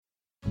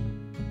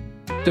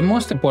The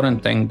most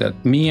important thing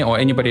that me or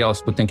anybody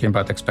else who's thinking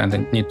about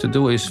expanding need to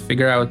do is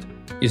figure out,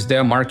 is there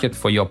a market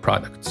for your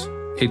products?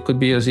 It could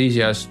be as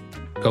easy as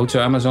go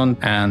to Amazon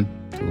and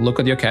look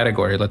at your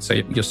category. Let's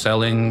say you're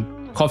selling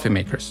coffee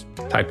makers.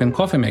 Type in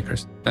coffee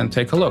makers and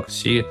take a look.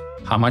 See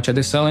how much are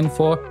they selling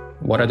for?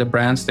 What are the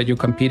brands that you're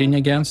competing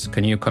against?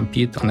 Can you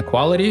compete on the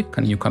quality?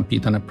 Can you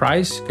compete on the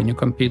price? Can you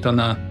compete on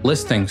the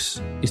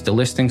listings? Is the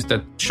listings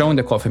that showing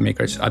the coffee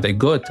makers, are they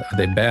good? Are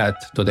they bad?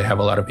 Do they have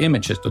a lot of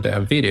images? Do they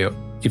have video?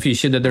 If you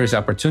see that there is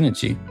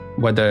opportunity,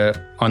 whether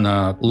on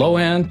a low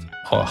end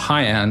or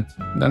high end,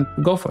 then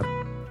go for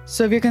it.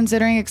 So if you're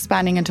considering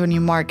expanding into a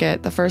new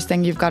market, the first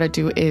thing you've got to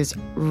do is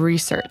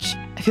research.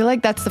 I feel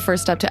like that's the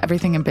first step to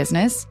everything in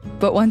business.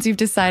 But once you've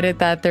decided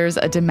that there's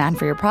a demand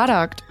for your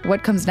product,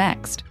 what comes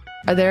next?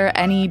 Are there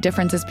any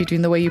differences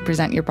between the way you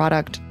present your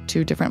product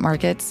to different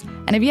markets?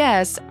 And if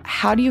yes,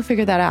 how do you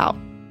figure that out?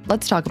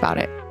 Let's talk about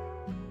it.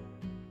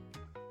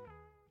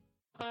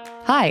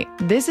 Hi,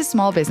 this is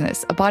Small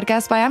Business, a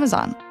podcast by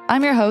Amazon.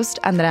 I'm your host,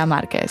 Andrea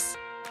Marquez.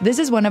 This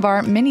is one of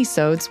our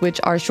mini-sodes, which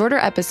are shorter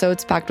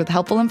episodes packed with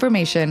helpful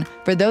information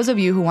for those of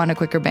you who want a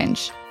quicker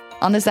binge.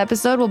 On this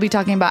episode, we'll be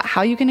talking about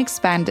how you can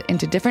expand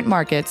into different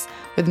markets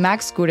with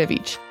Max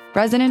Gurevich,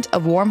 president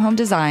of Warm Home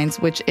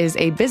Designs, which is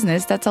a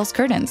business that sells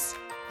curtains.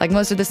 Like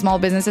most of the small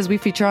businesses we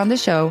feature on the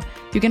show,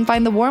 you can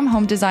find the Warm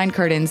Home Design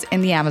curtains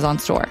in the Amazon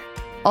store.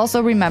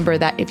 Also remember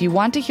that if you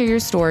want to hear your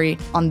story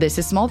on This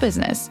is Small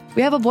Business,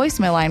 we have a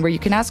voicemail line where you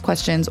can ask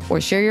questions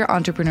or share your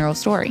entrepreneurial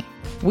story.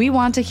 We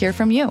want to hear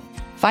from you.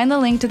 Find the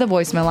link to the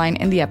voicemail line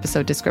in the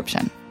episode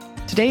description.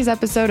 Today's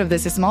episode of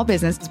This is Small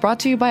Business is brought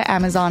to you by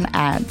Amazon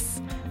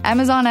Ads.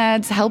 Amazon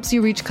Ads helps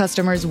you reach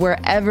customers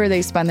wherever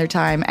they spend their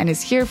time and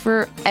is here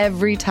for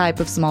every type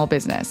of small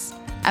business.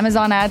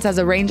 Amazon Ads has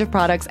a range of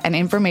products and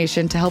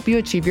information to help you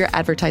achieve your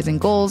advertising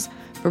goals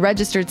for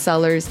registered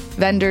sellers,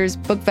 vendors,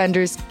 book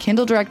vendors,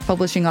 Kindle Direct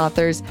publishing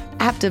authors,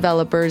 app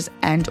developers,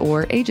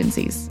 and/or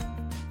agencies.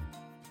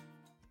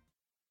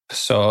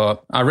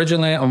 So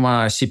originally I'm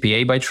a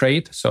CPA by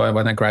trade. So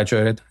when I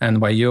graduated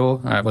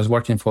NYU, I was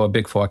working for a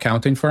Big Four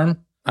accounting firm.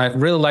 I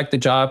really liked the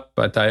job,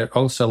 but I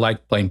also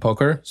liked playing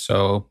poker.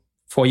 So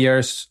 4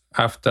 years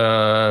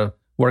after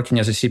working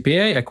as a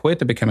CPA, I quit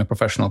to become a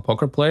professional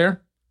poker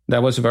player.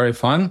 That was very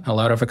fun. A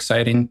lot of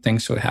exciting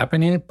things were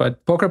happening.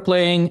 But poker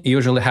playing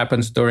usually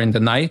happens during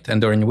the night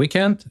and during the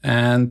weekend.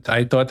 And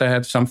I thought I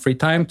had some free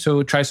time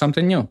to try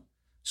something new.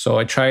 So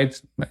I tried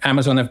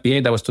Amazon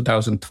FBA. That was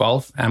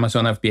 2012.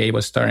 Amazon FBA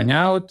was starting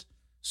out.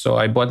 So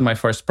I bought my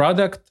first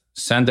product,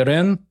 sent it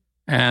in,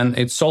 and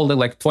it sold in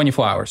like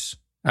 24 hours.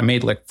 I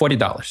made like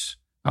 $40.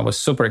 I was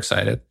super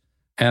excited.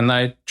 And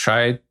I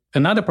tried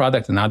another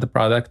product,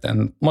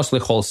 and mostly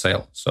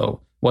wholesale.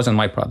 So it wasn't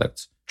my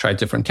products. Tried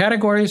different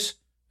categories.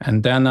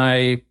 And then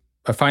I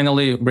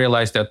finally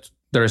realized that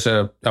there's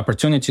an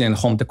opportunity in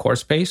home decor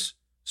space.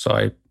 So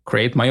I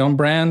create my own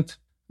brand,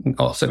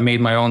 also made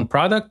my own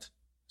product,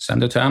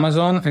 send it to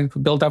Amazon,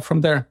 and build up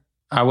from there.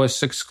 I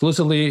was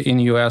exclusively in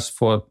the US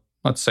for,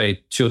 let's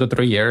say, 2 to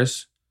 3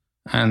 years.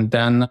 And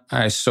then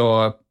I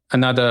saw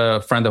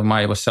another friend of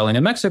mine was selling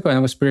in Mexico and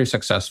it was pretty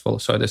successful.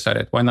 So I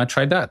decided, why not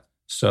try that?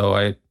 So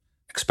I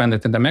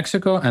expanded into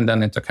Mexico and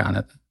then into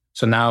Canada.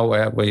 So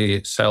now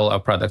we sell our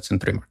products in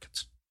 3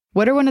 markets.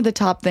 What are one of the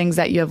top things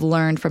that you have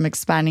learned from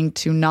expanding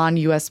to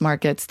non-US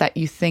markets that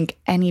you think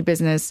any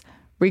business,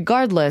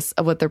 regardless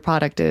of what their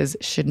product is,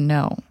 should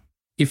know?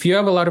 If you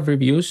have a lot of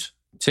reviews,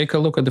 take a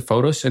look at the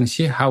photos and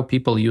see how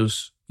people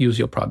use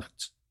your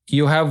products.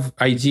 You have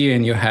idea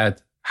in your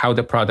head how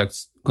the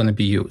product's going to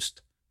be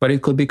used, but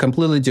it could be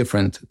completely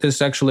different. This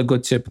is actually a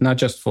good tip, not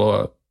just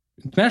for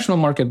international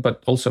market,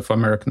 but also for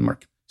American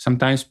market.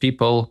 Sometimes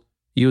people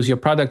use your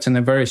products in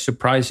a very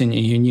surprising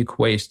and unique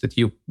ways that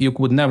you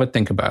would never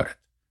think about it.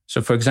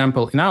 So for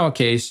example, in our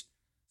case,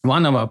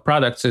 one of our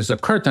products is a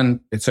curtain.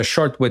 It's a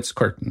short width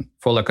curtain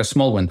for like a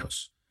small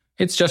windows.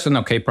 It's just an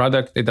okay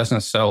product. It doesn't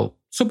sell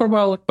super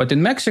well, but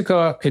in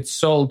Mexico, it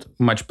sold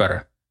much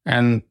better.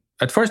 And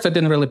at first I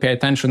didn't really pay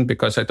attention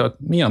because I thought,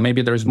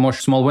 maybe there's more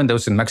small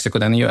windows in Mexico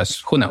than the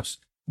US. Who knows?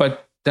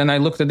 But then I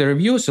looked at the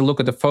reviews and looked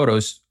at the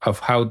photos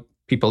of how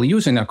people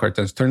using the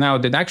curtains. Turn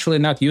out they're actually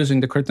not using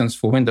the curtains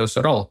for windows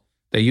at all.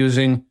 They're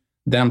using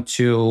them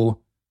to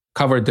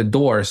cover the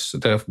doors,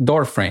 the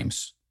door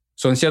frames.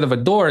 So instead of a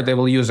door, they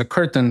will use a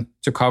curtain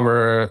to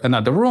cover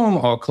another room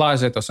or a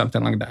closet or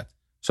something like that.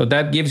 So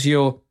that gives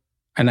you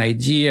an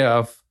idea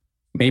of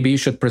maybe you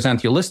should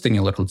present your listing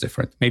a little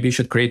different. Maybe you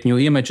should create new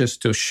images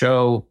to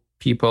show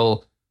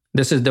people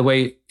this is the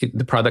way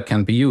the product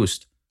can be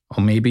used.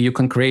 Or maybe you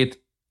can create a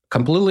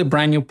completely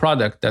brand new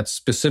product that's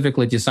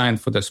specifically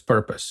designed for this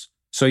purpose.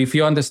 So if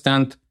you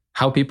understand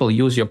how people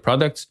use your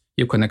products,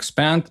 you can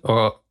expand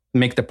or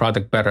make the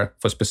product better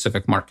for a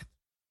specific market.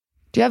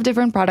 Do you have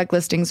different product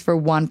listings for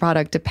one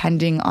product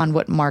depending on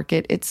what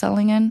market it's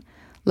selling in?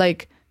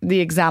 Like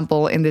the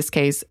example in this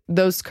case,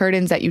 those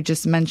curtains that you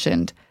just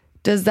mentioned,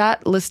 does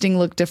that listing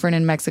look different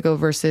in Mexico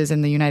versus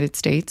in the United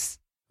States?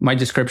 My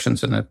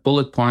descriptions and the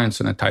bullet points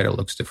and the title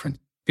looks different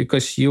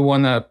because you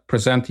want to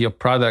present your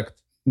product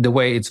the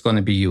way it's going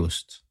to be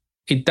used.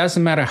 It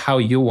doesn't matter how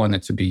you want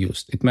it to be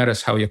used. It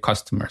matters how your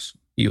customers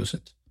use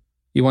it.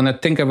 You want to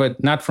think of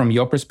it not from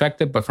your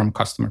perspective, but from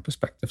customer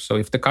perspective. So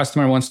if the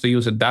customer wants to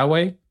use it that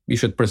way, you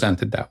should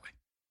present it that way.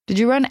 Did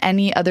you run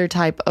any other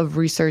type of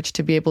research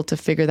to be able to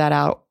figure that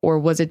out? Or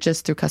was it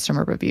just through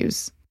customer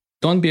reviews?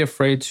 Don't be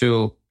afraid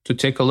to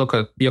take a look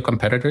at your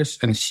competitors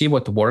and see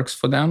what works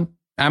for them.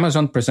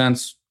 Amazon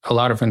presents a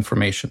lot of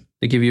information.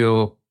 They give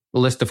you a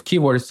list of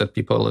keywords that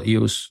people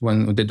use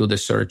when they do the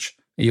search.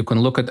 You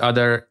can look at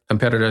other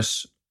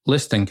competitors'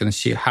 listing and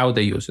see how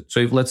they use it.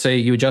 So if, let's say,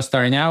 you're just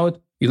starting out,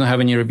 you don't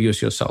have any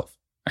reviews yourself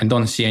and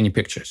don't see any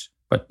pictures.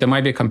 But there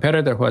might be a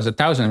competitor who has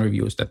 1,000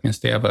 reviews. That means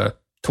they have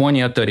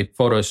 20 or 30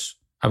 photos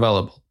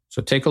available.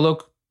 So take a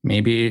look.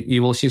 Maybe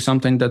you will see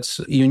something that's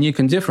unique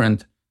and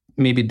different.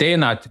 Maybe they're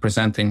not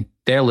presenting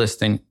their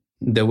listing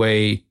the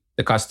way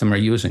the customer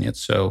using it.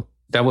 So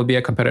that would be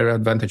a competitive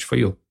advantage for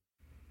you.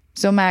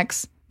 So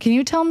Max, can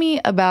you tell me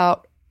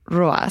about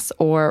ROAS,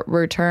 or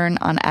return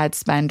on ad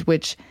spend,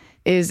 which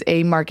is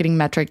a marketing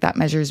metric that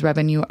measures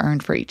revenue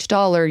earned for each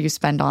dollar you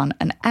spend on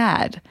an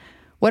ad?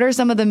 What are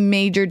some of the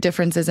major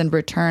differences in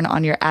return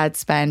on your ad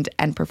spend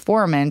and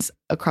performance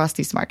across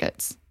these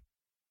markets?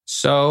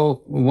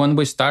 So when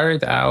we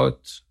started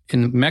out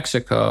in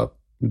Mexico,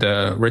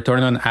 the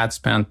return on ad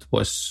spend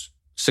was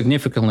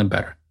significantly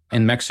better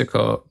in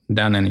Mexico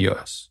than in the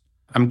US.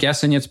 I'm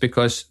guessing it's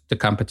because the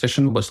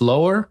competition was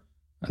lower.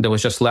 There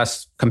was just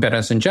less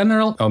competitors in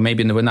general, or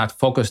maybe they were not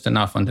focused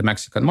enough on the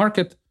Mexican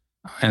market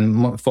and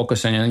more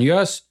focusing on the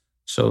US.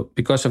 So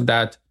because of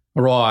that,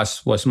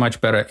 ROAS was much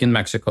better in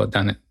Mexico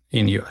than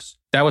in the US.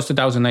 That was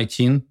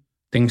 2019.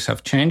 Things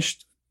have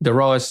changed. The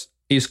ROAS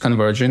is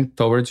converging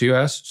towards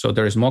US. So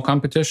there is more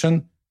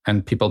competition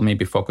and people may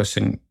be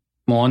focusing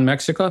more on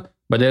Mexico.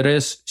 But it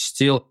is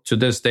still, to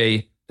this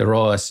day, the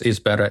ROAS is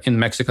better in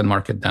Mexican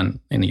market than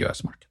in the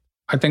US market.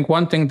 I think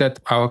one thing that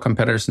our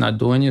competitors not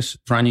doing is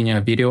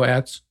running video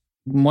ads.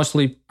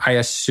 Mostly, I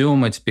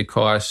assume it's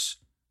because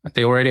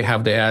they already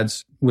have the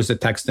ads with the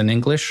text in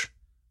English,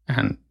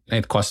 and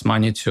it costs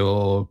money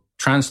to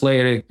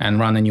translate it and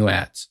run a new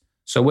ads.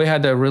 So we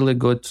had a really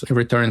good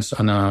returns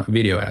on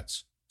video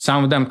ads.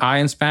 Some of them are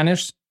in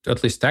Spanish,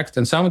 at least text,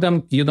 and some of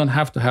them you don't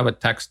have to have a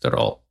text at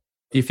all.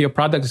 If your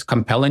product is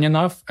compelling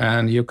enough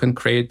and you can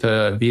create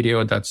a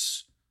video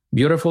that's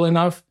beautiful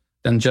enough,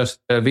 then just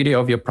a video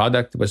of your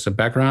product with a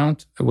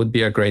background would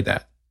be a great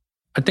ad.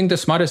 I think the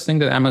smartest thing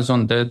that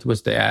Amazon did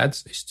with the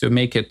ads is to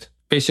make it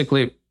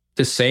basically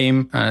the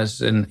same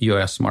as in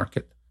US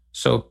market.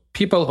 So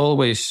people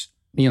always,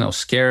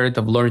 scared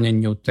of learning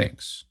new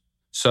things.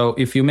 So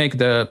if you make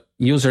the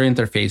user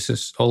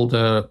interfaces, all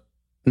the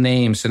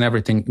names and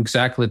everything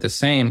exactly the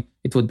same,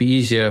 it would be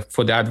easier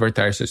for the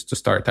advertisers to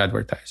start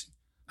advertising.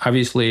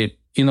 Obviously,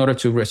 in order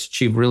to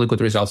achieve really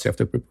good results, you have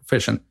to be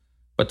proficient.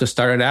 But to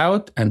start it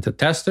out and to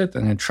test it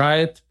and to try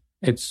it,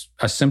 it's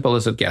as simple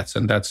as it gets.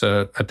 And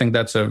I think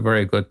that's a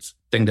very good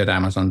thing that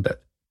Amazon did.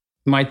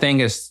 My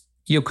thing is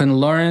you can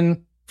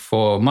learn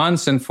for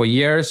months and for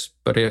years,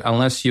 but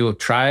unless you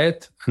try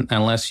it,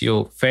 unless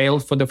you fail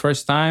for the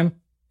first time,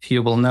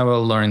 you will never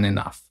learn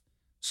enough.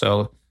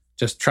 So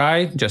just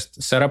try,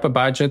 just set up a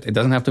budget. It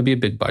doesn't have to be a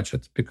big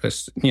budget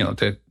because,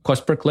 the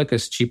cost per click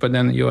is cheaper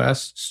than the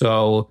US.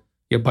 So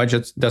your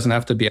budget doesn't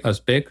have to be as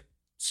big.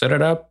 Set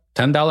it up.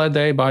 $10 a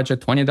day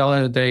budget,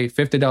 $20 a day,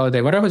 $50 a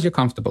day, whatever you're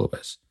comfortable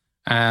with.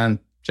 And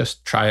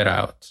just try it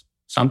out.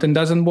 Something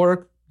doesn't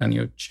work, then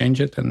you change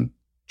it and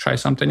try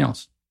something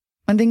else.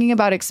 When thinking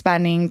about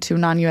expanding to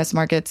non-US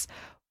markets,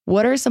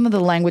 what are some of the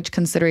language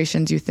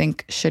considerations you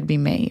think should be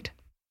made?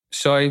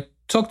 So I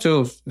talked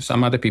to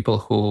some other people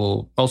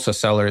who also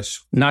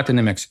sellers, not in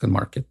the Mexican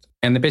market.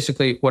 And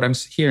basically what I'm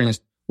hearing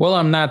is, well,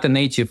 I'm not a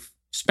native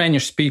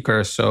Spanish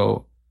speaker,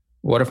 so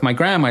what if my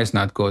grammar is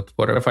not good?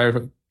 What if I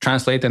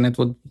translate and it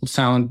would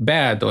sound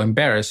bad or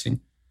embarrassing?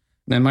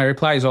 Then my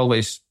reply is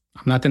always,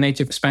 I'm not a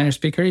native Spanish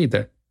speaker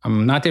either.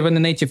 I'm not even a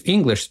native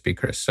English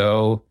speaker.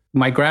 So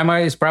my grammar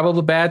is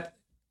probably bad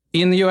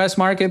in the US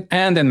market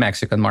and in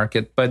Mexican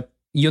market, but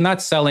you're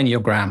not selling your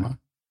grammar.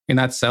 You're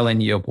not selling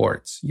your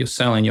words. You're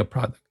selling your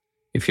product.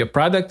 If your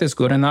product is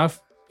good enough,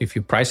 if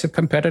you price it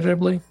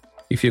competitively,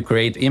 if you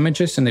create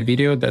images in the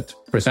video that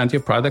present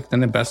your product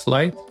in the best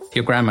light,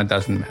 your grammar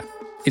doesn't matter.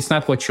 It's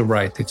not what you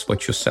write, it's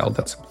what you sell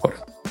that's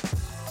important.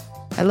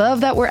 I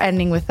love that we're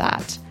ending with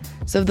that.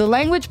 So if the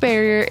language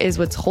barrier is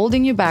what's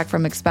holding you back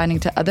from expanding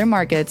to other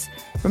markets,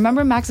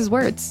 remember Max's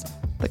words.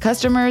 The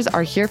customers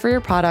are here for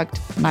your product,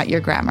 not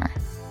your grammar.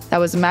 That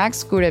was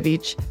Max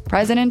Gurevich,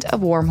 president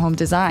of Warm Home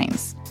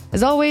Designs.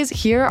 As always,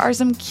 here are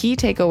some key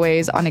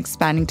takeaways on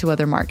expanding to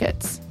other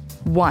markets.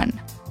 1.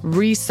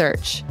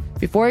 Research.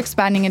 Before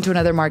expanding into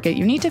another market,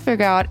 you need to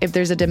figure out if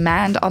there's a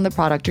demand on the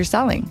product you're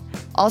selling.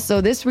 Also,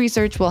 this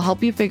research will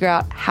help you figure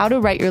out how to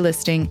write your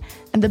listing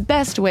and the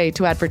best way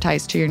to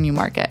advertise to your new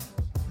market.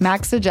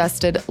 Max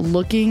suggested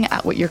looking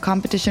at what your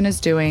competition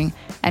is doing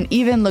and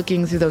even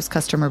looking through those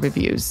customer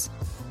reviews.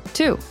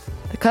 2,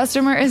 the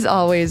customer is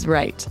always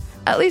right,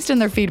 at least in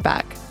their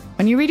feedback.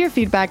 When you read your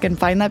feedback and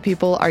find that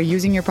people are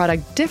using your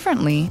product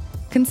differently,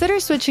 consider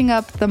switching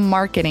up the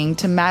marketing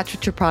to match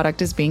what your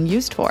product is being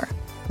used for.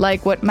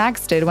 Like what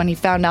Max did when he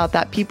found out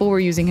that people were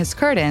using his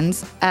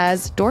curtains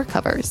as door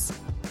covers.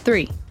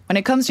 3. When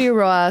it comes to your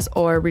ROAS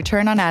or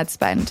return on ad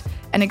spend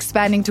and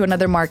expanding to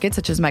another market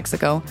such as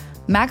Mexico,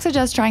 Max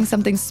suggests trying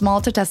something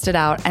small to test it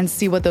out and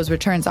see what those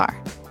returns are.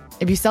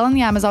 If you sell in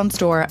the Amazon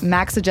store,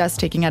 Max suggests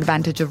taking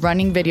advantage of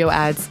running video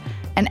ads,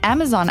 and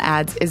Amazon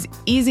ads is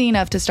easy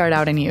enough to start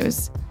out and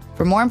use.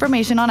 For more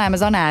information on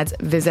Amazon ads,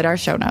 visit our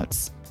show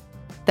notes.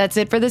 That's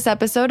it for this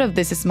episode of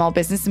This is Small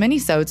Business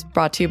Minisodes,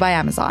 brought to you by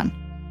Amazon.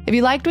 If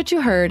you liked what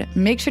you heard,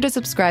 make sure to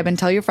subscribe and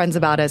tell your friends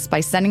about us by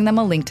sending them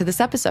a link to this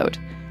episode.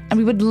 And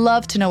we would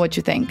love to know what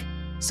you think.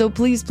 So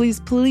please, please,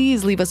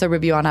 please leave us a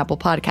review on Apple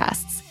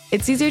Podcasts.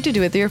 It's easier to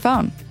do it through your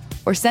phone.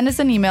 Or send us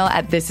an email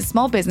at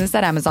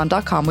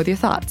thisissmallbusiness@amazon.com with your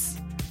thoughts.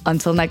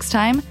 Until next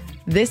time,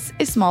 this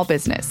is Small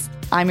Business.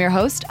 I'm your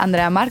host,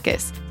 Andrea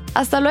Marquez.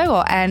 Hasta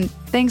luego, and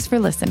thanks for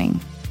listening.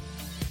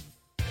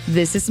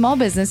 This is Small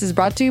Business is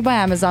brought to you by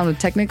Amazon with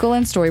technical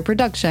and story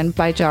production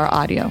by Jar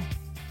Audio.